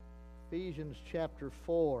Ephesians chapter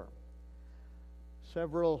 4.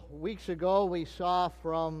 Several weeks ago, we saw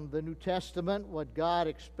from the New Testament what God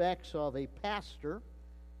expects of a pastor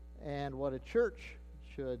and what a church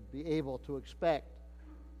should be able to expect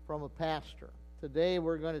from a pastor. Today,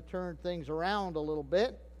 we're going to turn things around a little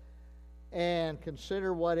bit and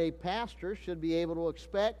consider what a pastor should be able to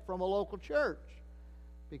expect from a local church,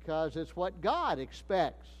 because it's what God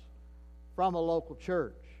expects from a local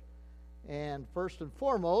church. And first and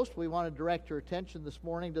foremost, we want to direct your attention this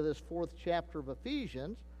morning to this 4th chapter of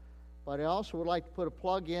Ephesians, but I also would like to put a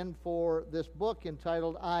plug in for this book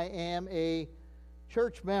entitled I Am a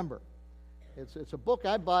Church Member. It's a book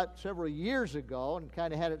I bought several years ago and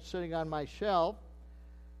kind of had it sitting on my shelf.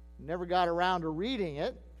 Never got around to reading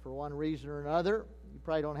it for one reason or another. You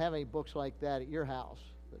probably don't have any books like that at your house.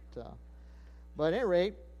 But at any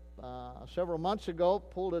rate, several months ago,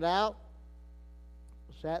 pulled it out,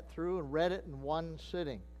 sat through and read it in one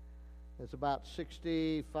sitting. It's about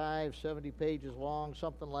 65, 70 pages long,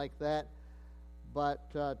 something like that.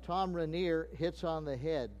 But Tom Rainier hits on the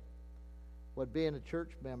head what being a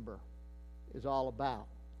church member is all about.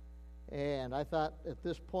 And I thought at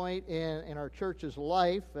this point in our church's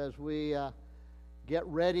life, as we get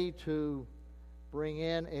ready to bring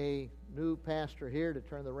in a new pastor here to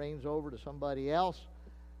turn the reins over to somebody else,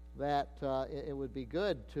 that it would be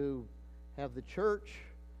good to have the church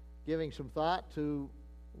giving some thought to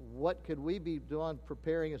what could we be doing,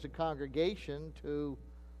 preparing as a congregation to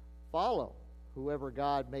follow whoever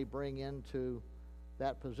God may bring into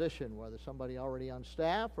that position, whether somebody already on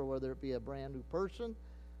staff or whether it be a brand new person,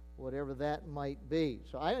 whatever that might be.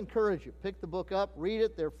 So I encourage you, pick the book up, read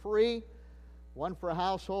it. They're free. One for a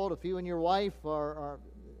household. If you and your wife are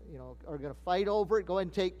going to fight over it, go ahead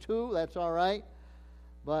and take 2. That's all right.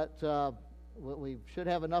 But we should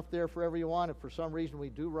have enough there for everyone. If for some reason we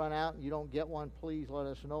do run out and you don't get one, please let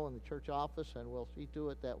us know in the church office, and we'll see to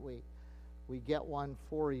it that we get one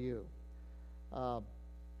for you.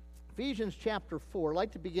 Ephesians chapter 4. I'd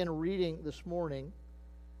like to begin reading this morning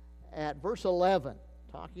at verse 11,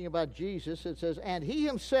 talking about Jesus. It says, "And he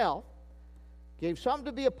himself gave some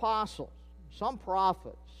to be apostles, some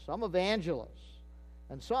prophets, some evangelists,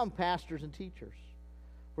 and some pastors and teachers,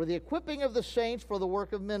 for the equipping of the saints for the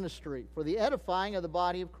work of ministry, for the edifying of the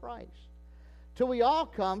body of Christ, till we all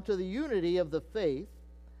come to the unity of the faith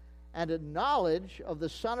and a knowledge of the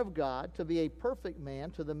Son of God, to be a perfect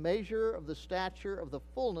man, to the measure of the stature of the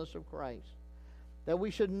fullness of Christ, that we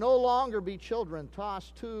should no longer be children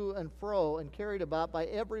tossed to and fro and carried about by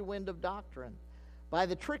every wind of doctrine, by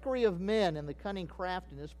the trickery of men and the cunning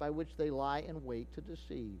craftiness by which they lie in wait to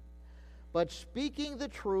deceive. But speaking the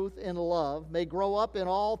truth in love may grow up in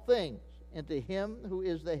all things into him who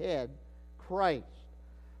is the head, Christ,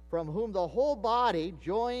 from whom the whole body,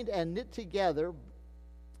 joined and knit together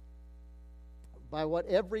by what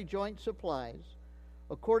every joint supplies,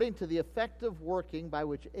 according to the effective working by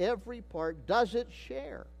which every part does its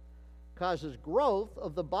share, causes growth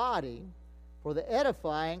of the body for the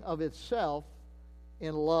edifying of itself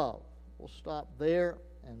in love." We'll stop there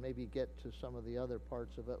and maybe get to some of the other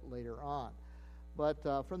parts of it later on. But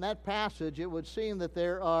from that passage, it would seem that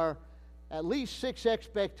there are at least 6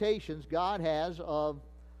 expectations God has of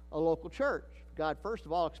a local church. God, first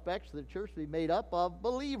of all, expects the church to be made up of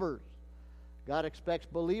believers. God expects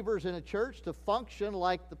believers in a church to function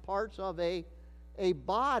like the parts of a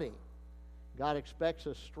body. God expects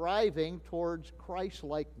a striving towards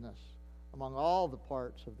Christ-likeness among all the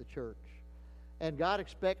parts of the church. And God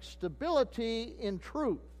expects stability in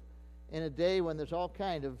truth in a day when there's all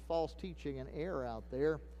kind of false teaching and error out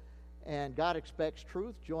there. And God expects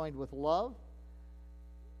truth joined with love.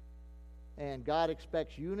 And God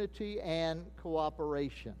expects unity and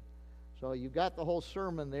cooperation. So you've got the whole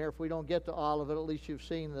sermon there. If we don't get to all of it, at least you've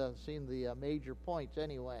seen the major points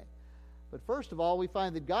anyway. But first of all, we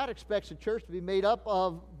find that God expects the church to be made up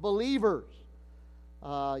of believers.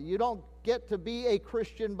 You don't get to be a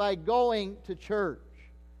Christian by going to church.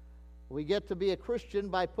 We get to be a Christian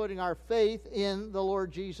by putting our faith in the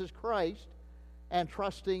Lord Jesus Christ and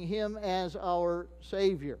trusting him as our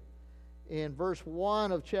Savior. In verse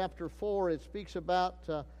 1 of chapter 4, it speaks about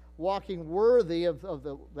walking worthy of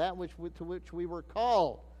that to which we were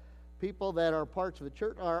called. People that are parts of the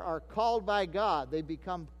church are called by God. They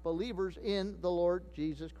become believers in the Lord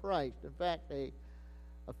Jesus Christ. In fact, a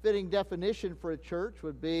fitting definition for a church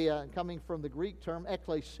would be, coming from the Greek term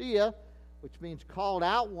ekklesia, which means called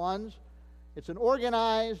out ones. It's an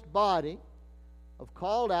organized body of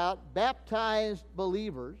called out, baptized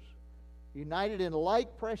believers united in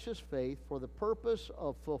like precious faith for the purpose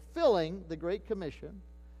of fulfilling the Great Commission,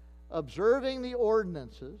 observing the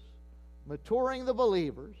ordinances, maturing the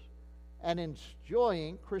believers, and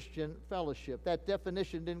enjoying Christian fellowship. That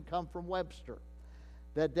definition didn't come from Webster.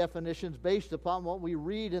 That definition is based upon what we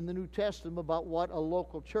read in the New Testament about what a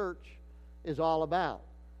local church is all about.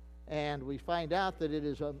 And we find out that it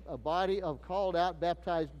is a body of called out,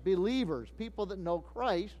 baptized believers, people that know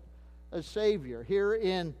Christ as Savior. Here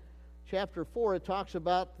in chapter 4, it talks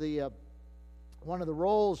about one of the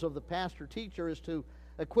roles of the pastor-teacher is to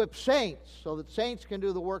equip saints so that saints can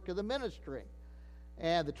do the work of the ministry.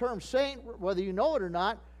 And the term saint, whether you know it or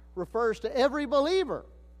not, refers to every believer.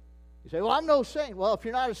 You say, well, I'm no saint. Well, if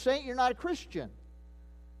you're not a saint, you're not a Christian.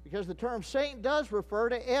 Because the term saint does refer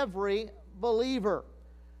to every believer.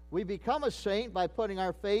 We become a saint by putting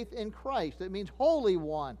our faith in Christ. It means holy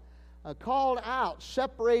one, called out,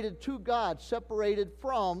 separated to God, separated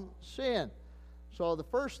from sin. So the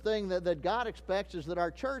first thing that God expects is that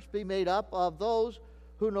our church be made up of those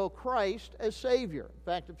who know Christ as Savior. In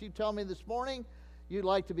fact, if you tell me this morning you'd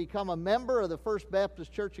like to become a member of the First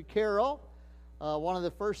Baptist Church of Cairo, one of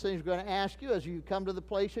the first things we're going to ask you as you come to the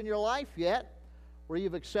place in your life yet where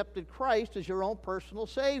you've accepted Christ as your own personal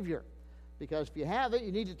Savior. Because if you haven't,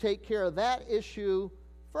 you need to take care of that issue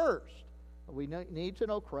first. We need to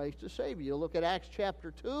know Christ as Savior. You look at Acts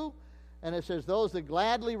chapter 2, and it says, those that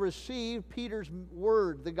gladly received Peter's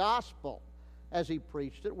word, the gospel, as he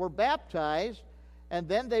preached it, were baptized, and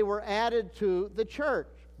then they were added to the church.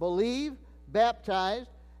 Believe, baptized,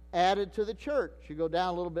 added to the church. You go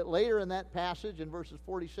down a little bit later in that passage in verses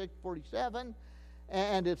 46, 47,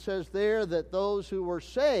 and it says there that those who were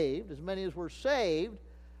saved, as many as were saved,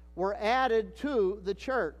 were added to the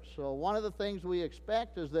church. So one of the things we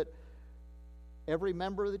expect is that every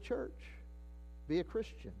member of the church be a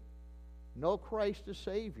Christian, know Christ as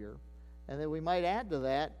Savior, and then we might add to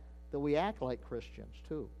that we act like Christians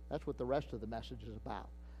too. That's what the rest of the message is about.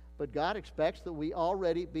 But God expects that we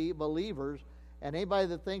already be believers, and anybody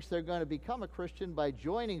that thinks they're going to become a Christian by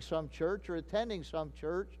joining some church or attending some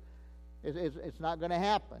church, it's not going to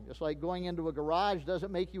happen. Just like going into a garage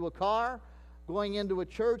doesn't make you a car, going into a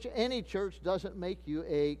church, any church, doesn't make you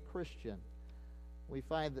a Christian. We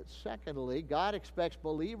find that, secondly, God expects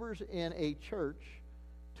believers in a church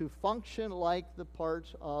to function like the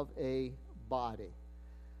parts of a body.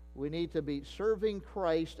 We need to be serving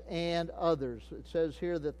Christ and others. It says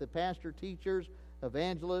here that the pastor, teachers,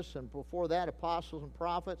 evangelists, and before that, apostles and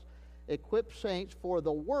prophets, equip saints for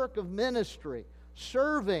the work of ministry,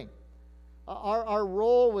 serving. Our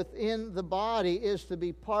role within the body is to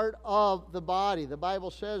be part of the body. The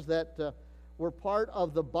Bible says that we're part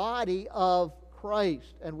of the body of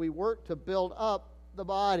Christ, and we work to build up the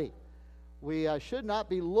body. We should not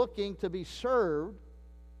be looking to be served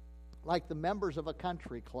like the members of a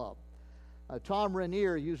country club. Tom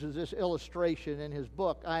Rainier uses this illustration in his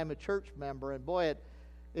book, I Am a Church Member, and boy,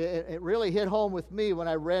 it really hit home with me when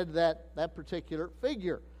I read that particular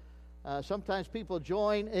figure. Sometimes people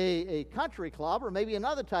join a country club or maybe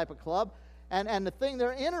another type of club, and the thing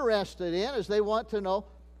they're interested in is they want to know,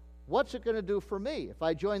 what's it going to do for me? If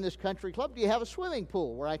I join this country club, do you have a swimming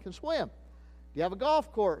pool where I can swim? Do you have a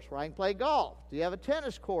golf course where I can play golf? Do you have a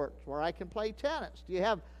tennis court where I can play tennis? Do you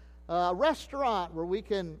have a restaurant where we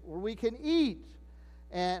can eat?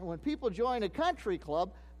 And when people join a country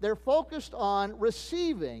club, they're focused on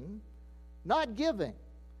receiving, not giving.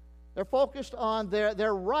 They're focused on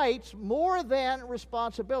their rights more than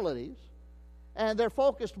responsibilities, and they're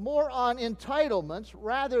focused more on entitlements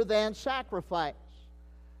rather than sacrifice.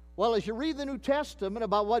 Well, as you read the New Testament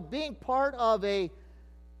about what being part of a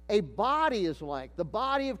body is like, the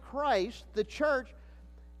body of Christ, the church,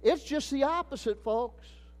 it's just the opposite, folks.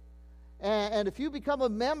 And if you become a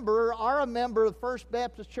member of the First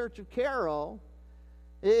Baptist Church of Cairo,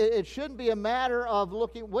 it shouldn't be a matter of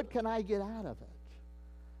looking, what can I get out of it?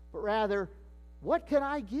 But rather, what can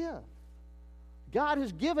I give? God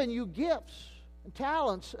has given you gifts and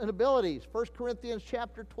talents and abilities. 1 Corinthians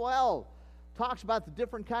chapter 12 talks about the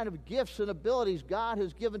different kind of gifts and abilities God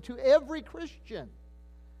has given to every Christian.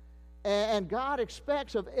 And God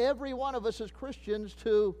expects of every one of us as Christians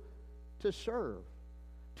to serve,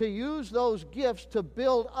 to use those gifts to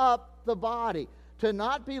build up the body, to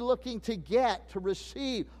not be looking to get, to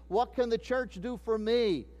receive. What can the church do for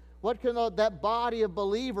me? What can that body of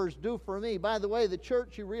believers do for me? By the way, the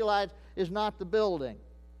church, you realize, is not the building.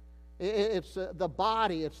 It's the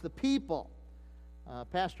body. It's the people.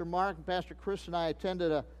 Pastor Mark and Pastor Chris and I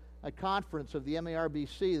attended a conference of the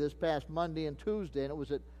MARBC this past Monday and Tuesday, and it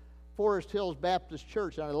was at Forest Hills Baptist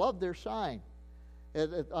Church, and I loved their sign.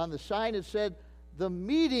 On the sign it said, the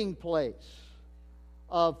meeting place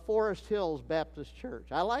of Forest Hills Baptist Church.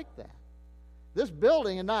 I like that. This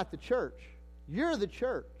building is not the church. You're the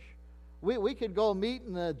church. We could go meet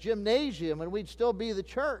in the gymnasium and we'd still be the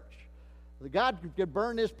church. God could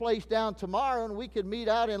burn this place down tomorrow and we could meet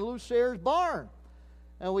out in Lucier's barn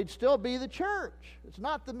and we'd still be the church. It's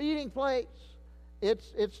not the meeting place.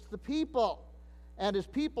 It's the people. And as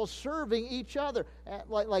people serving each other,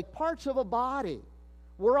 like parts of a body.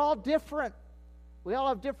 We're all different. We all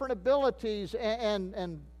have different abilities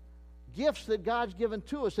and gifts that God's given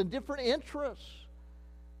to us and different interests.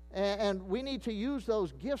 And we need to use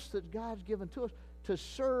those gifts that God's given to us to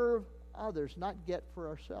serve others, not get for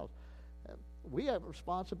ourselves. We have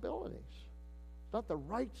responsibilities. It's not the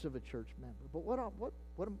rights of a church member, but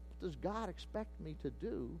what does God expect me to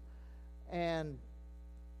do? And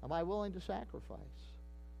am I willing to sacrifice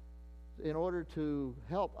in order to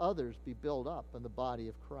help others be built up in the body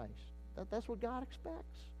of Christ? That's what God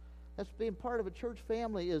expects. That's being part of a church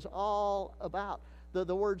family is all about.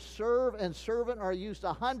 The words serve and servant are used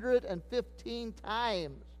 115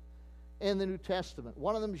 times in the New Testament.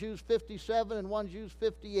 One of them is used 57 and one's used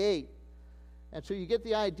 58. And so you get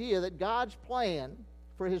the idea that God's plan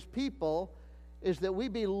for His people is that we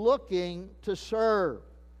be looking to serve.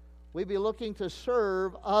 We be looking to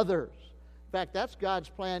serve others. In fact, that's God's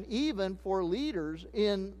plan even for leaders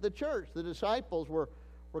in the church. The disciples were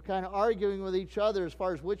kind of arguing with each other as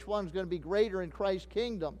far as which one's going to be greater in Christ's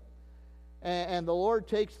kingdom. And the Lord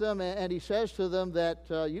takes them and He says to them that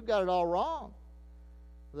you've got it all wrong.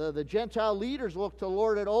 The Gentile leaders look to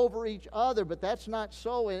lord it over each other, but that's not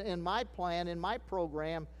so in my plan, in my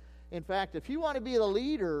program. In fact, if you want to be the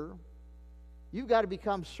leader, you've got to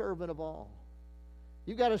become servant of all.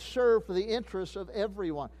 You've got to serve for the interests of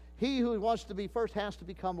everyone. He who wants to be first has to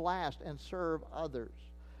become last and serve others.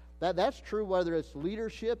 That's true whether it's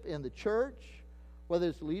leadership in the church, whether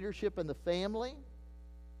it's leadership in the family.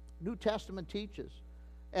 New Testament teaches,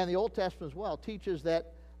 and the Old Testament as well, teaches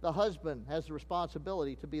that the husband has the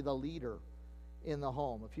responsibility to be the leader in the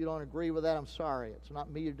home. If you don't agree with that, I'm sorry. It's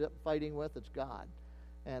not me you're fighting with, it's God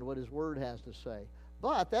and what His Word has to say.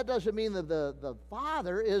 But that doesn't mean that the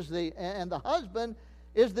father and the husband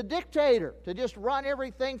is the dictator to just run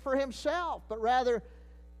everything for himself, but rather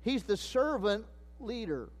he's the servant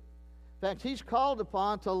leader. In fact, he's called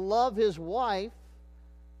upon to love his wife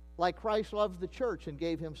like Christ loved the church and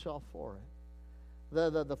gave Himself for it.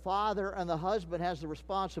 The father and the husband has the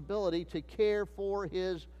responsibility to care for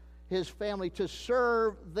his family, to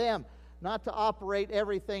serve them, not to operate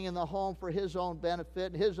everything in the home for his own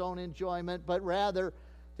benefit, his own enjoyment, but rather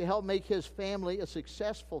to help make his family a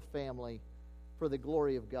successful family for the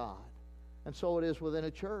glory of God. And so it is within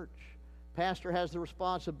a church. Pastor has the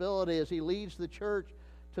responsibility as he leads the church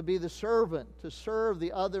to be the servant, to serve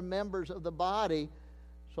the other members of the body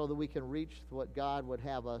so that we can reach what God would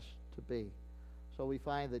have us to be. So we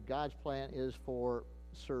find that God's plan is for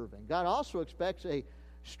serving. God also expects a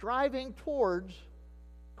striving towards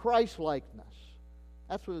Christ-likeness.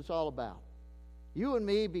 That's what it's all about. You and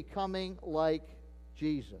me becoming like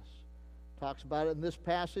Jesus. Talks about it in this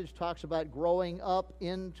passage, talks about growing up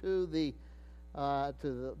into the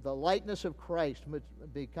likeness of Christ,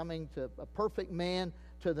 becoming to a perfect man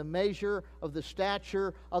to the measure of the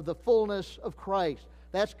stature of the fullness of Christ.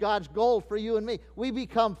 That's God's goal for you and me. We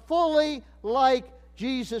become fully like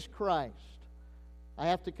Jesus Christ. I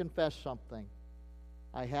have to confess something.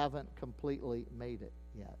 I haven't completely made it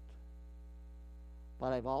yet.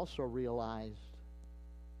 But I've also realized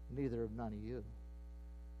neither have none of you.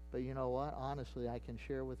 But you know what? Honestly, I can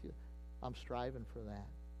share with you, I'm striving for that.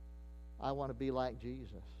 I want to be like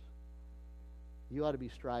Jesus. You ought to be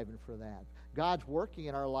striving for that. God's working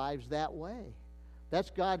in our lives that way. That's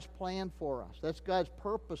God's plan for us. That's God's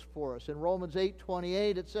purpose for us. In Romans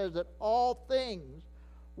 8:28, it says that all things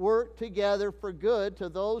work together for good to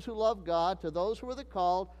those who love God, to those who are the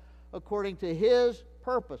called, according to His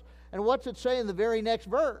purpose. And what's it say in the very next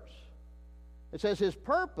verse? It says His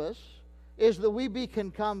purpose is that we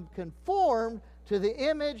become conformed to the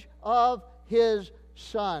image of His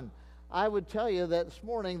Son. I would tell you that this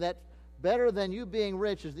morning that better than you being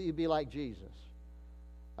rich is that you be like Jesus.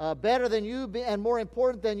 Better than you and more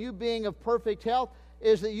important than you being of perfect health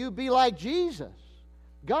is that you be like Jesus.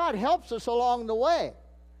 God helps us along the way.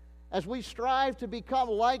 As we strive to become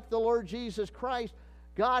like the Lord Jesus Christ,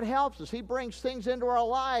 God helps us. He brings things into our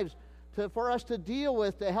lives for us to deal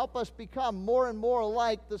with, to help us become more and more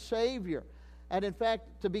like the Savior. And in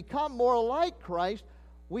fact, to become more like Christ,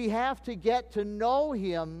 we have to get to know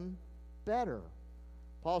Him better.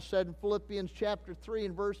 Paul said in Philippians chapter 3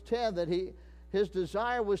 and verse 10 that his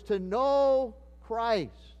desire was to know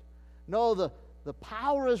Christ, know the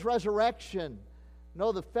power of His resurrection,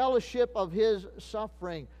 know the fellowship of His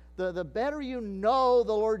suffering. The better you know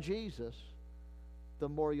the Lord Jesus, the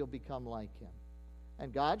more you'll become like Him.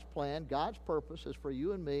 And God's plan, God's purpose is for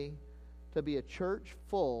you and me to be a church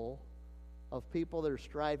full of people that are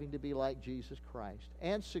striving to be like Jesus Christ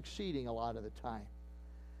and succeeding a lot of the time.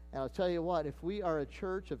 And I'll tell you what, if we are a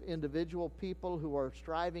church of individual people who are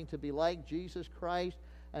striving to be like Jesus Christ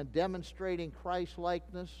and demonstrating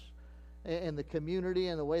Christ-likeness in the community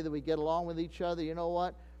and the way that we get along with each other, you know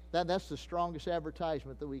what? That's the strongest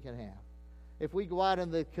advertisement that we can have. If we go out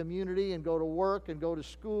in the community and go to work and go to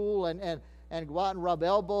school and go out and rub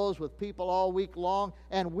elbows with people all week long,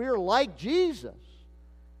 and we're like Jesus,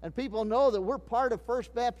 and people know that we're part of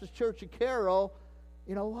First Baptist Church of Cairo,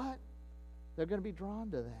 you know what? They're going to be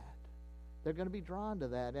drawn to that. They're going to be drawn to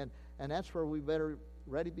that. And that's where we better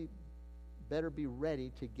be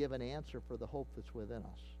ready to give an answer for the hope that's within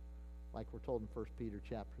us, like we're told in 1 Peter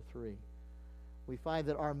chapter 3. We find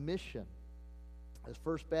that our mission as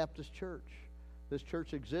First Baptist Church, this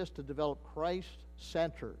church exists to develop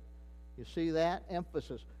Christ-centered. You see that?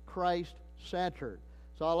 Emphasis, Christ-centered.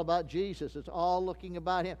 It's all about Jesus. It's all looking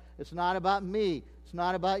about Him. It's not about me. It's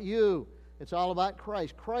not about you. It's all about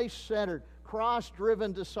Christ. Christ-centered,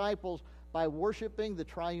 cross-driven disciples by worshiping the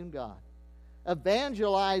triune God,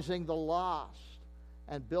 evangelizing the lost,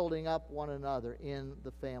 and building up one another in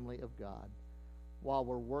the family of God while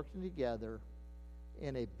we're working together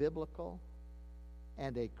in a biblical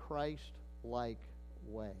and a Christ-like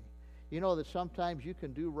way. You know that sometimes you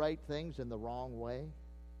can do right things in the wrong way.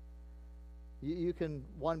 You can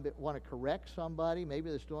want to correct somebody,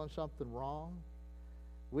 maybe that's doing something wrong.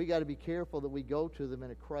 We got to be careful that we go to them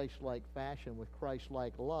in a Christ-like fashion with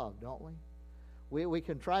Christ-like love, don't we? We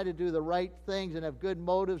can try to do the right things and have good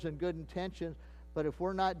motives and good intentions, but if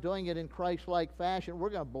we're not doing it in Christ-like fashion, we're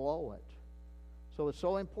going to blow it. So it's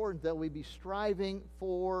so important that we be striving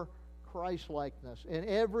for Christ-likeness in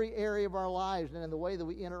every area of our lives and in the way that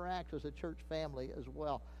we interact as a church family as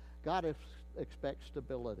well. God expects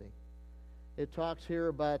stability. It talks here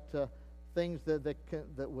about things that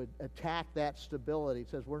would attack that stability. It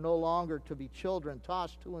says we're no longer to be children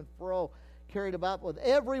tossed to and fro, carried about with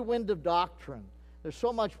every wind of doctrine. There's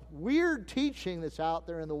so much weird teaching that's out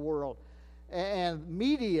there in the world. And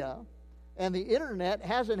media and the internet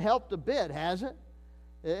hasn't helped a bit, has it?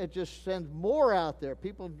 It just sends more out there.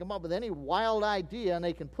 People can come up with any wild idea and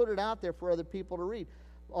they can put it out there for other people to read.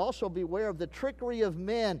 Also beware of the trickery of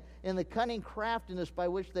men and the cunning craftiness by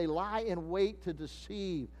which they lie in wait to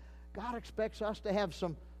deceive. God expects us to have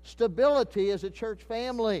some stability as a church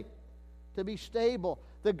family, to be stable.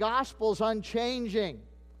 The gospel's unchanging.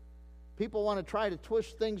 People want to try to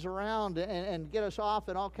twist things around and get us off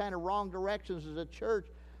in all kind of wrong directions as a church.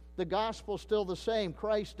 The gospel's still the same.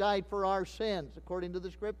 Christ died for our sins, according to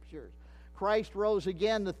the Scriptures. Christ rose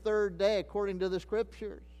again the third day, according to the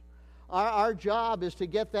Scriptures. Our job is to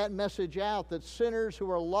get that message out, that sinners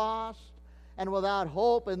who are lost and without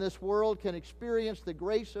hope in this world can experience the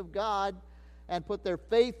grace of God and put their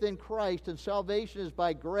faith in Christ. And salvation is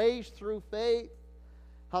by grace through faith.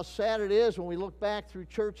 How sad it is when we look back through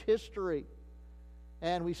church history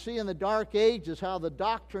and we see in the dark ages how the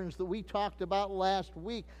doctrines that we talked about last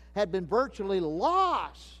week had been virtually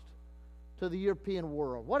lost to the European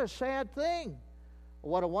world. What a sad thing.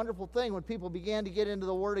 What a wonderful thing when people began to get into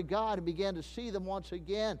the Word of God and began to see them once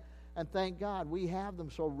again. And thank God we have them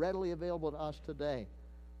so readily available to us today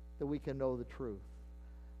that we can know the truth.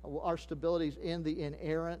 Our stability is in the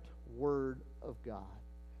inerrant Word of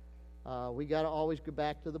God. We got to always go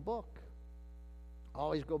back to the book.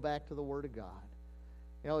 Always go back to the Word of God.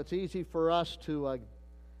 You know, it's easy for us to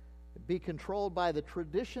be controlled by the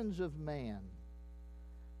traditions of man.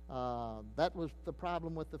 That was the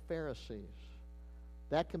problem with the Pharisees.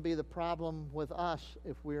 That can be the problem with us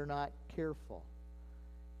if we're not careful.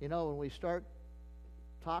 You know, when we start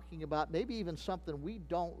talking about maybe even something we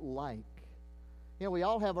don't like, you know, we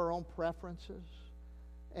all have our own preferences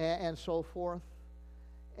and so forth.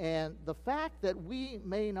 And the fact that we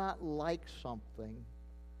may not like something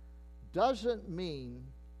doesn't mean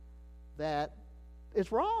that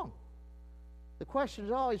it's wrong. The question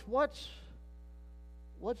is always, what's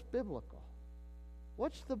biblical?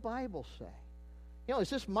 What's the Bible say? You know, is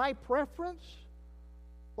this my preference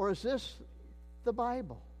or is this the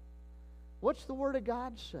Bible? What's the Word of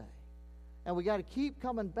God say? And we got to keep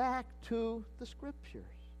coming back to the Scriptures.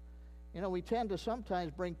 You know, we tend to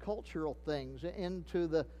sometimes bring cultural things into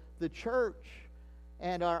the church,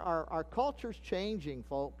 and our culture's changing,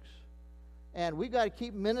 folks. And we've got to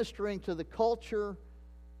keep ministering to the culture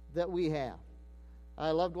that we have.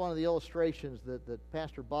 I loved one of the illustrations that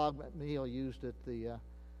Pastor Bob McNeil used at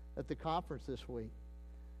the conference this week.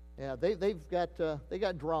 Yeah, they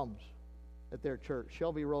got drums at their church,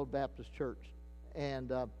 Shelby Road Baptist Church,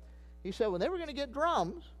 And he said when they were going to get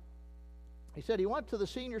drums, he said he went to the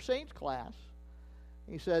senior saints class.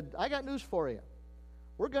 He said, I got news for you.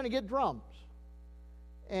 We're going to get drums,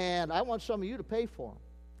 and I want some of you to pay for them.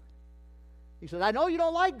 He said, I know you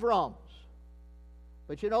don't like drums,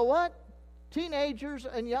 but you know what? Teenagers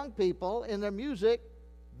and young people in their music,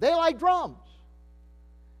 they like drums.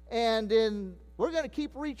 And we're going to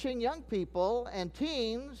keep reaching young people and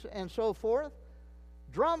teens and so forth.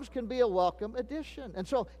 Drums can be a welcome addition. And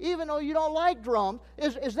so even though you don't like drums,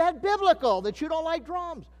 is that biblical that you don't like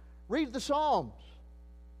drums? Read the Psalms.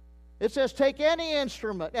 It says, take any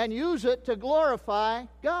instrument and use it to glorify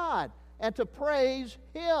God and to praise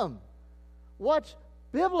Him. What's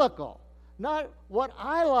biblical? Not what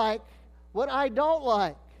I like, what I don't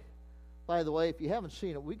like. By the way, if you haven't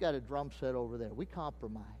seen it, we got a drum set over there. We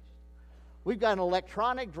compromised. We've got an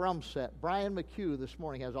electronic drum set. Brian McHugh this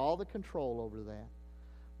morning has all the control over that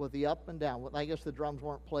with the up and down. I guess the drums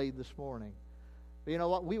weren't played this morning. But you know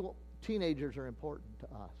what? Teenagers are important to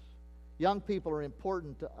us. Young people are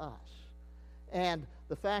important to us. And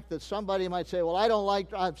the fact that somebody might say, well, I don't like,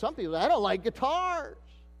 some people, I don't like guitars.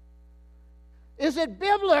 Is it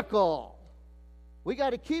biblical? We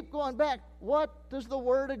got to keep going back. What does the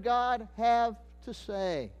Word of God have to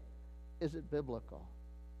say? Is it biblical?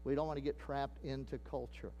 We don't want to get trapped into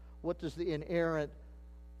culture. What does the inerrant,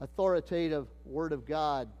 authoritative Word of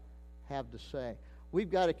God have to say?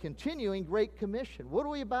 We've got a continuing Great Commission. What are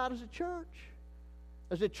we about as a church?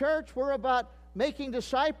 As a church, we're about making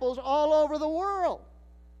disciples all over the world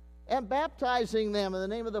and baptizing them in the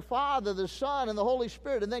name of the Father, the Son, and the Holy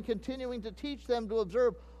Spirit, and then continuing to teach them to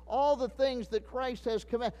observe all the things that Christ has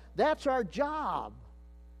commanded. That's our job.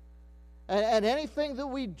 And anything that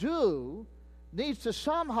we do needs to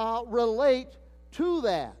somehow relate to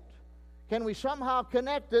that. Can we somehow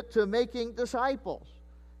connect it to making disciples?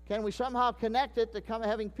 Can we somehow connect it to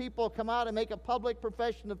having people come out and make a public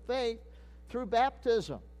profession of faith through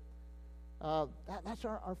baptism? That's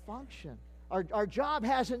our function. Our job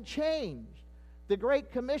hasn't changed. The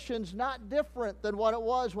Great Commission's not different than what it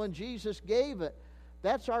was when Jesus gave it.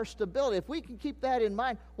 That's our stability. If we can keep that in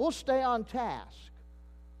mind, we'll stay on task.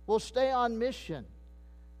 We'll stay on mission.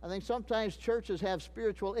 I think sometimes churches have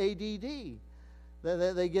spiritual ADD.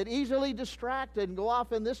 They get easily distracted and go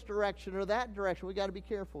off in this direction or that direction. We've got to be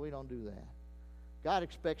careful we don't do that. God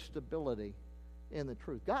expects stability in the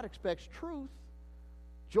truth. God expects truth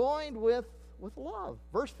joined with love.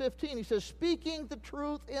 Verse 15, he says, speaking the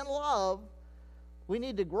truth in love, we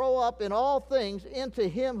need to grow up in all things into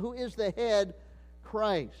Him who is the head,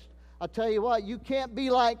 Christ. I'll tell you what, you can't be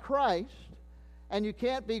like Christ, and you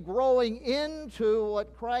can't be growing into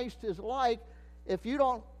what Christ is like if you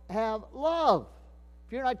don't have love,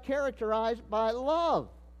 if you're not characterized by love.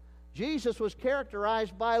 Jesus was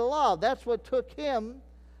characterized by love. That's what took Him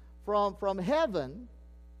from heaven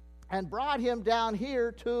and brought Him down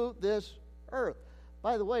here to this earth.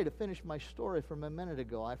 By the way, to finish my story from a minute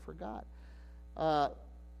ago, I forgot.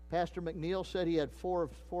 Pastor McNeil said he had four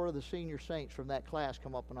of the senior saints from that class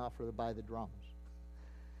come up and offer to buy the drums.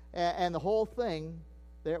 And the whole thing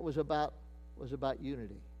there was about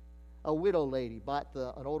unity. A widow lady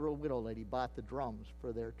an older widow lady bought the drums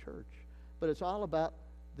for their church. But it's all about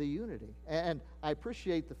the unity. And I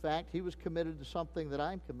appreciate the fact he was committed to something that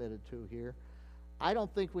I'm committed to here. I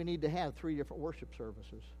don't think we need to have 3 different worship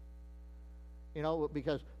services. You know,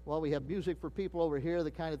 because, well, we have music for people over here,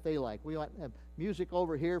 the kind that they like. We want to have music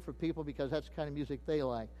over here for people because that's the kind of music they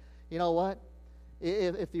like. You know what?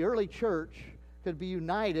 If the early church could be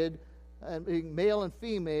united, being male and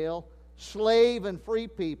female, slave and free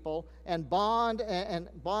people, and bond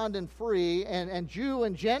and free, and Jew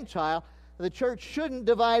and Gentile, the church shouldn't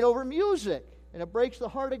divide over music. And it breaks the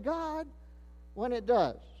heart of God when it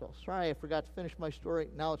does. So, sorry, I forgot to finish my story.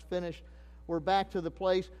 Now it's finished. We're back to the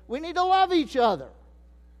place. We need to love each other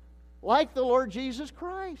like the Lord Jesus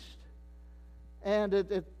Christ.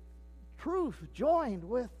 And truth joined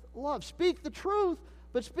with love. Speak the truth,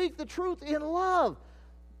 but speak the truth in love.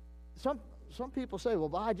 Some people say,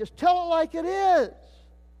 well, I just tell it like it is.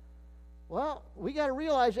 Well, we got to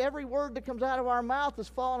realize every word that comes out of our mouth is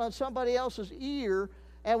falling on somebody else's ear,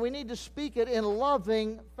 and we need to speak it in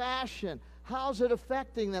loving fashion. How's it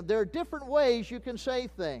affecting them? There are different ways you can say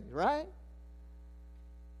things, right?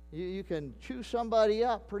 You can chew somebody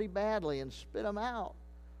up pretty badly and spit them out.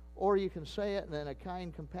 Or you can say it in a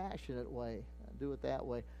kind, compassionate way. Do it that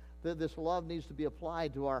way. This love needs to be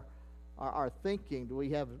applied to our thinking. Do we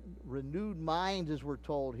have renewed minds, as we're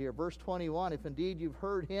told here? Verse 21, if indeed you've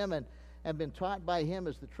heard Him and been taught by Him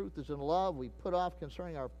as the truth is in love, we put off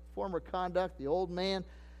concerning our former conduct the old man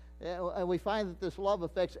And we find that this love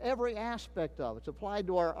affects every aspect of it. It's applied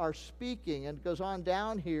to our speaking, and it goes on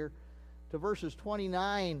down here to verses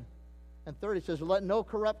 29 and 30. It says, let no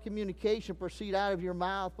corrupt communication proceed out of your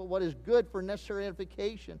mouth, but what is good for necessary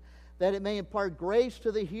edification, that it may impart grace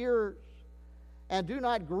to the hearers. And do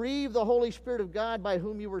not grieve the Holy Spirit of God, by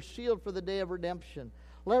whom you were sealed for the day of redemption.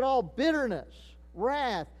 Let all bitterness,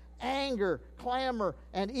 wrath, anger, clamor,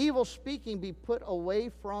 and evil speaking be put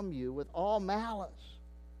away from you with all malice.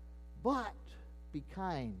 But be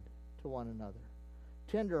kind to one another,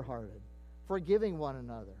 tenderhearted, forgiving one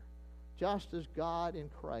another, just as God in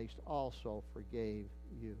Christ also forgave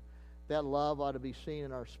you. That love ought to be seen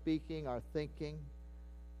in our speaking, our thinking,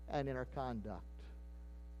 and in our conduct.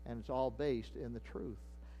 And it's all based in the truth.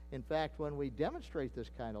 In fact, when we demonstrate this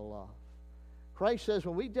kind of love, Christ says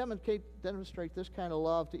when we demonstrate this kind of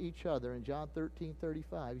love to each other in John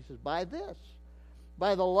 13:35, he says, by this,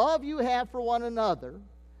 by the love you have for one another,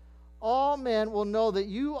 all men will know that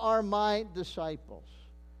you are my disciples.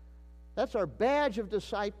 That's our badge of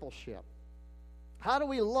discipleship. How do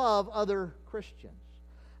we love other Christians?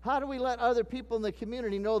 How do we let other people in the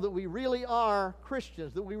community know that we really are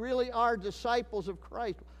Christians, that we really are disciples of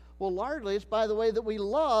Christ? Well, largely it's by the way that we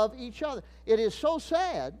love each other. It is so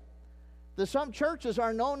sad that some churches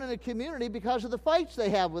are known in a community because of the fights they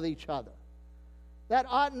have with each other. That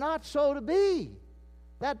ought not so to be.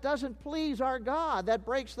 That doesn't please our God. That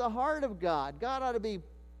breaks the heart of God. God ought to be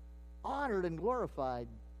honored and glorified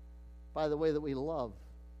by the way that we love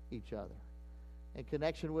each other. In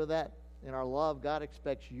connection with that, in our love, God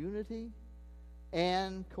expects unity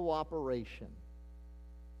and cooperation.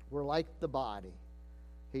 We're like the body.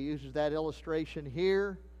 He uses that illustration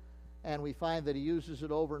here, and we find that he uses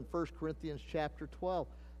it over in 1 Corinthians chapter 12.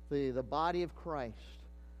 The body of Christ.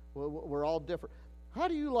 We're all different. How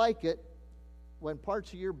do you like it when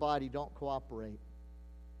parts of your body don't cooperate?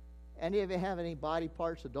 Any of you have any body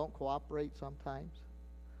parts that don't cooperate sometimes?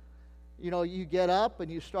 You know, you get up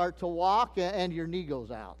and you start to walk and your knee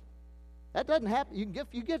goes out. That doesn't happen. You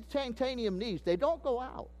get titanium knees. They don't go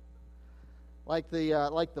out like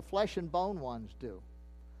the flesh and bone ones do.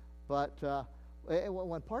 But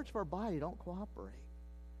when parts of our body don't cooperate,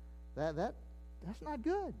 that's not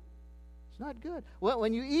good. It's not good.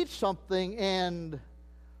 When you eat something and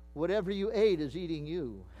whatever you ate is eating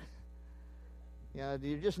you,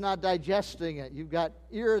 you're just not digesting it. You've got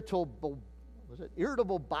irritable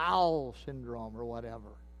bowel syndrome or whatever.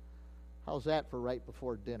 How's that for right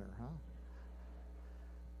before dinner, huh?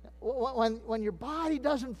 When your body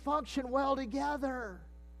doesn't function well together,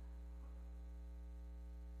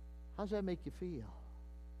 how does that make you feel?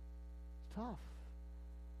 It's tough.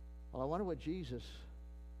 Well, I wonder what Jesus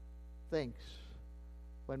thinks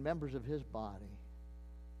when members of his body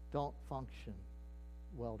don't function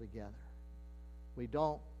well together. We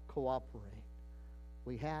don't cooperate.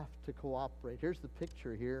 We have to cooperate. Here's the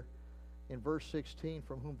picture here in verse 16,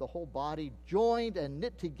 from whom the whole body, joined and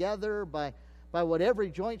knit together by what every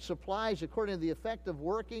joint supplies, according to the effect of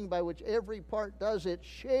working by which every part does its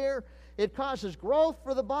share, it causes growth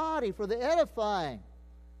for the body, for the edifying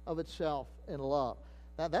of itself in love.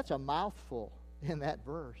 Now, that's a mouthful in that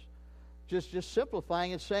verse. Just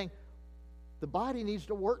simplifying it, saying the body needs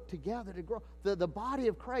to work together to grow. The body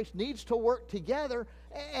of Christ needs to work together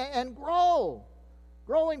and grow.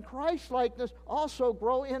 Grow in Christ-likeness, also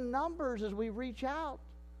grow in numbers as we reach out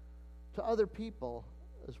to other people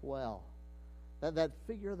as well. That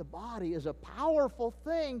figure of the body is a powerful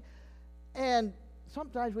thing, and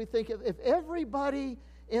sometimes we think if everybody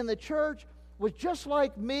in the church was just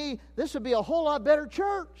like me, this would be a whole lot better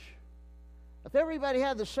church. If everybody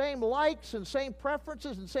had the same likes and same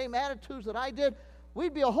preferences and same attitudes that I did,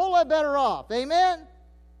 we'd be a whole lot better off. Amen?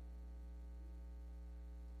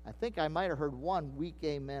 I think I might have heard one weak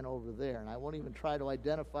amen over there, and I won't even try to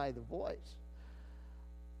identify the voice.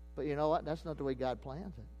 But you know what? That's not the way God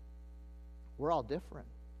plans it. We're all different.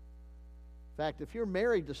 In fact, if you're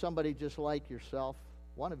married to somebody just like yourself,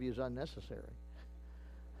 one of you is unnecessary.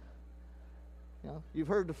 You've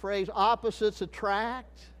heard the phrase, opposites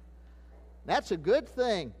attract. That's a good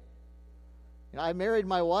thing. I married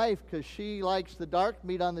my wife because she likes the dark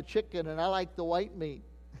meat on the chicken and I like the white meat.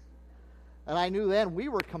 And I knew then we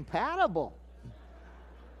were compatible.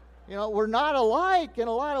 We're not alike in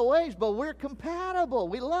a lot of ways, but we're compatible.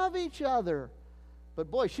 We love each other. But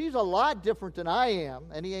boy, she's a lot different than I am.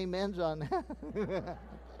 Any amens on that?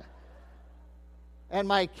 And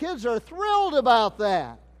my kids are thrilled about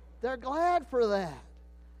that. They're glad for that.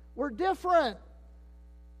 We're different.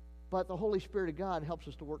 But the Holy Spirit of God helps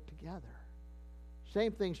us to work together.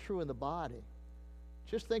 Same thing's true in the body.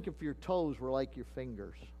 Just think if your toes were like your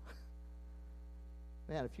fingers.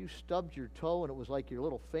 Man, if you stubbed your toe and it was like your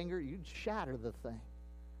little finger, you'd shatter the thing.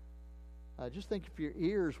 Just think if your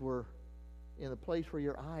ears were in the place where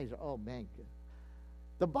your eyes are. Oh, man.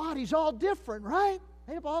 The body's all different, right?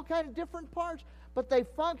 They have all kinds of different parts, but they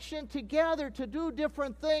function together to do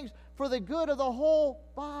different things for the good of the whole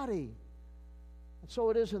body. And so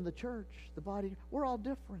it is in the church, the body. We're all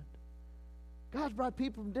different. God's brought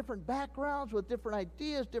people from different backgrounds with different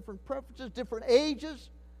ideas, different preferences, different ages.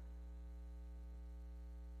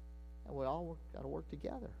 And we all got to work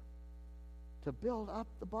together to build up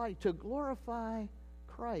the body, to glorify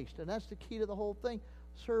Christ. And that's the key to the whole thing,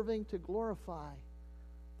 serving to glorify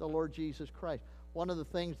the Lord Jesus Christ. One of the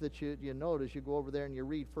things that you notice, you go over there and you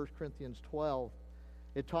read 1 Corinthians 12,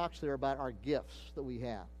 it talks there about our gifts that we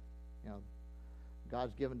have. You know,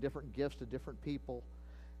 God's given different gifts to different people.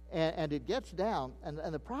 And it gets down, and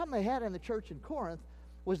the problem they had in the church in Corinth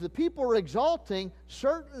was the people were exalting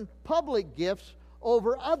certain public gifts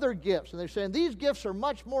over other gifts. And they're saying these gifts are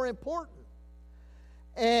much more important.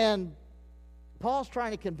 And Paul's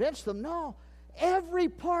trying to convince them, no, every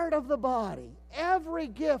part of the body, every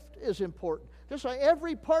gift is important. Just like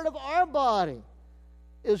every part of our body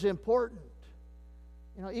is important.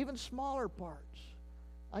 You know, even smaller parts.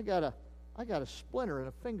 I got a splinter in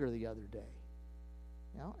a finger the other day.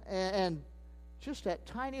 You know, and just that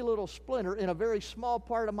tiny little splinter in a very small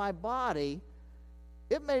part of my body,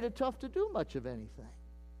 it made it tough to do much of anything.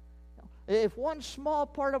 You know, if one small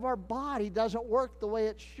part of our body doesn't work the way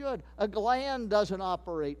it should, a gland doesn't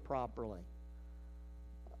operate properly,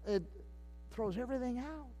 it throws everything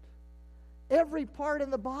out. Every part in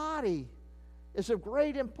the body is of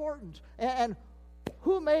great importance. And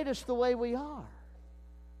who made us the way we are?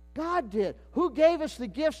 God did. Who gave us the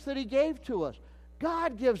gifts that He gave to us?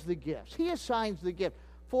 God gives the gifts. He assigns the gift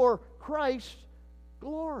for Christ's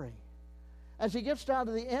glory. As he gets down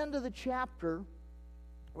to the end of the chapter,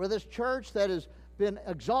 where this church that has been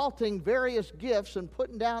exalting various gifts and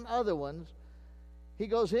putting down other ones, he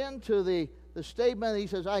goes into the statement. He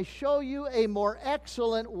says, I show you a more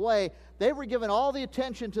excellent way. They were given all the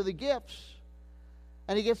attention to the gifts.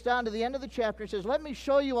 And he gets down to the end of the chapter and says, let me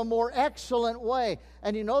show you a more excellent way.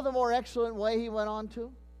 And you know the more excellent way he went on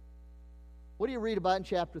to? What do you read about in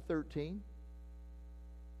chapter 13?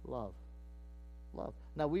 Love. Love.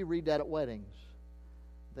 Now, we read that at weddings.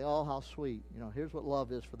 They all, how sweet. You know, here's what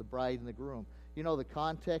love is for the bride and the groom. You know the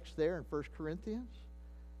context there in 1 Corinthians?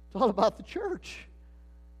 It's all about the church.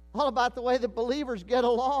 All about the way that believers get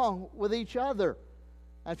along with each other.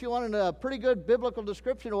 And if you want a pretty good biblical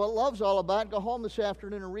description of what love's all about, go home this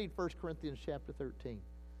afternoon and read 1 Corinthians chapter 13.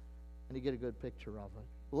 And you get a good picture of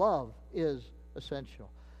it. Love is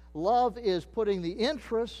essential. Love is putting the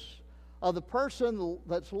interests of the person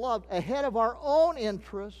that's loved ahead of our own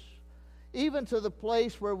interests, even to the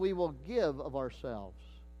place where we will give of ourselves.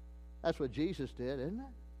 That's what Jesus did, isn't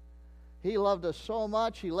it? He loved us so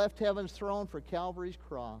much, He left heaven's throne for Calvary's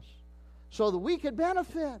cross, so that we could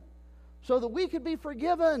benefit, so that we could be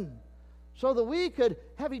forgiven, so that we could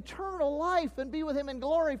have eternal life and be with Him in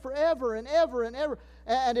glory forever and ever and ever.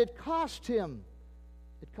 And it cost Him.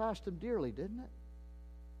 It cost Him dearly, didn't it?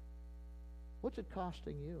 What's it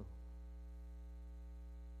costing you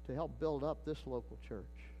to help build up this local church?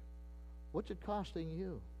 What's it costing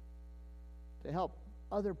you to help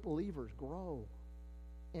other believers grow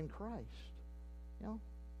in Christ? You know,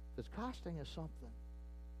 if it's costing us something,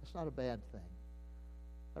 it's not a bad thing.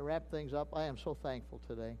 I wrap things up. I am so thankful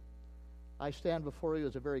today. I stand before you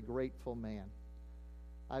as a very grateful man.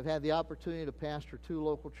 I've had the opportunity to pastor 2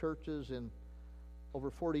 local churches in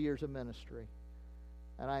over 40 years of ministry.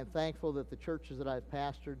 And I'm thankful that the churches that I've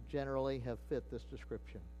pastored generally have fit this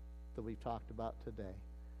description that we talked about today.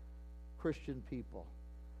 Christian people.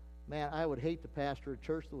 Man, I would hate to pastor a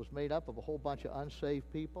church that was made up of a whole bunch of unsaved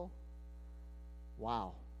people.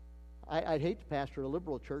 Wow. I'd hate to pastor a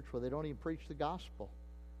liberal church where they don't even preach the gospel.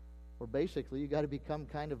 Where basically you got to become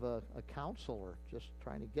kind of a counselor, just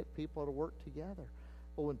trying to get people to work together.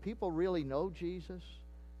 But when people really know Jesus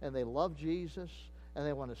and they love Jesus and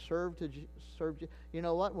they want to serve, you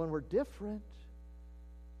know what? When we're different,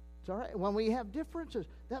 it's all right. When we have differences,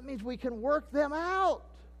 that means we can work them out.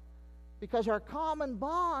 Because our common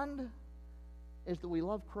bond is that we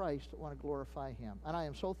love Christ and want to glorify Him. And I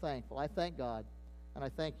am so thankful. I thank God. And I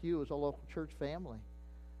thank you as a local church family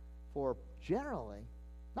for generally,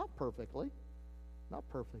 not perfectly,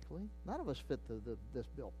 none of us fit this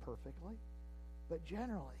bill perfectly, but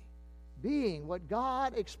generally being what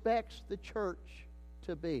God expects the church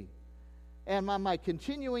to be. And my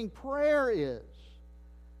continuing prayer is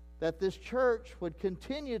that this church would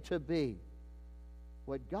continue to be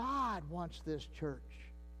what God wants this church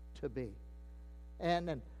to be.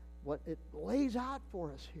 And what it lays out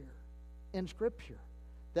for us here in Scripture,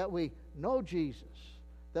 that we know Jesus,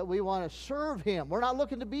 that we want to serve Him. We're not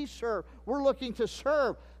looking to be served. We're looking to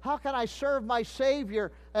serve. How can I serve my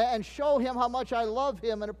Savior and show Him how much I love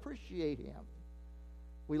Him and appreciate Him?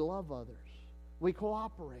 We love others. We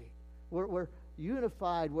cooperate. We're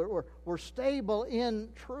unified. We're stable in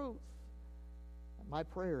truth. My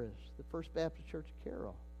prayer is the First Baptist Church of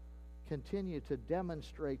Carroll continue to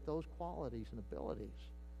demonstrate those qualities and abilities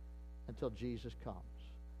until Jesus comes.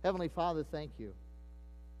 Heavenly Father, thank you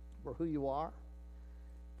for who you are.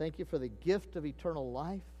 Thank you for the gift of eternal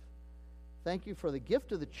life. Thank you for the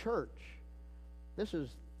gift of the church. This is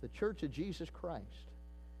the church of Jesus Christ.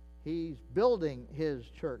 He's building His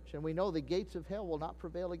church, and we know the gates of hell will not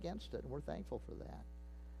prevail against it, and we're thankful for that.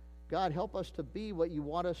 God, help us to be what you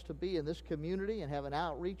want us to be in this community and have an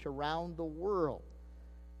outreach around the world.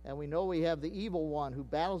 And we know we have the evil one who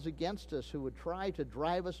battles against us, who would try to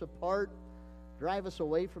drive us apart, drive us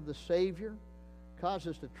away from the Savior, cause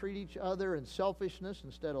us to treat each other in selfishness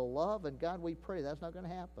instead of love. And God, we pray that's not going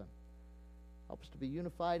to happen. Help us to be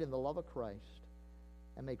unified in the love of Christ.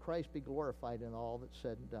 And may Christ be glorified in all that's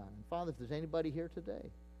said and done. And Father, if there's anybody here today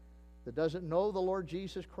that doesn't know the Lord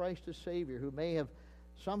Jesus Christ as Savior, who may have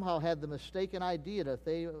somehow had the mistaken idea that if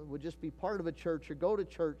they would just be part of a church or go to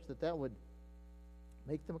church, that would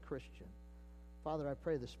make them a Christian. Father, I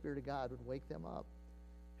pray the Spirit of God would wake them up,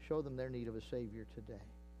 show them their need of a Savior today.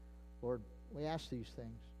 Lord, we ask these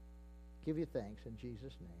things. Give you thanks in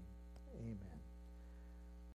Jesus' name. Amen.